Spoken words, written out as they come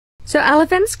So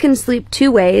elephants can sleep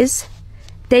two ways.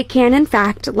 They can, in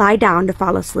fact, lie down to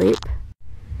fall asleep.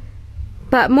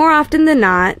 But more often than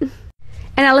not,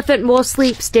 an elephant will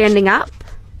sleep standing up.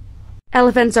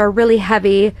 Elephants are really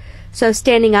heavy, so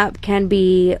standing up can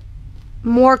be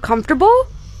more comfortable.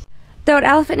 Though at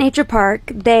Elephant Nature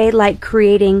Park, they like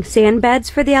creating sand beds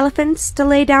for the elephants to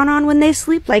lay down on when they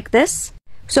sleep, like this.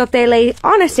 So if they lay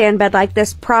on a sand bed like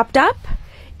this, propped up,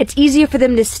 it's easier for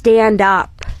them to stand up,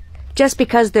 just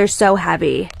because they're so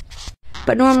heavy.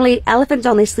 But normally, elephants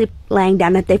only sleep laying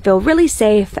down if they feel really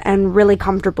safe and really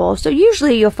comfortable. So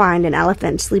usually you'll find an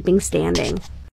elephant sleeping standing.